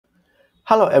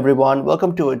Hello everyone,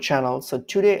 welcome to our channel. So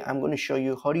today I'm going to show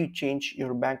you how do you change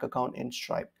your bank account in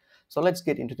Stripe. So let's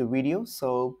get into the video.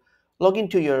 So log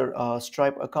into your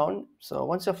Stripe account. So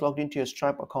once you've logged into your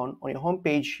Stripe account, on your home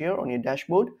page here on your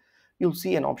dashboard, you'll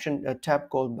see an option, a tab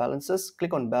called Balances.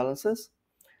 Click on Balances,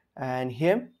 and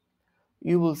here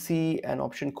you will see an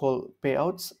option called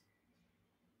Payouts.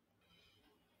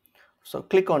 So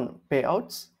click on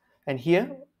Payouts, and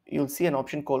here you'll see an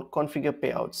option called Configure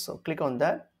Payouts. So click on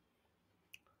that.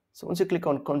 So once you click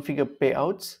on Configure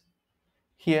Payouts,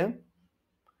 here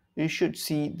you should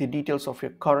see the details of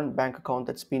your current bank account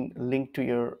that's been linked to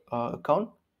your account.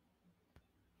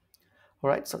 All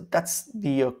right, so that's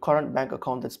the current bank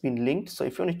account that's been linked. So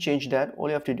if you want to change that, all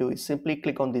you have to do is simply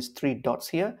click on these three dots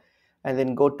here and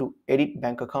then go to edit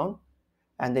bank account.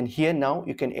 And then here now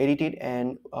you can edit it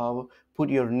and put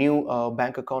your new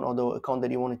bank account or the account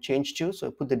that you want to change to.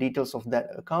 So put the details of that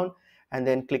account and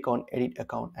then click on edit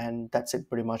account, and that's it.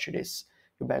 Pretty much it is.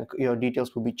 Your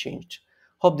details will be changed.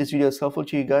 Hope this video is helpful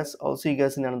to you guys. I'll see you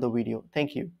guys in another video.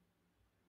 Thank you.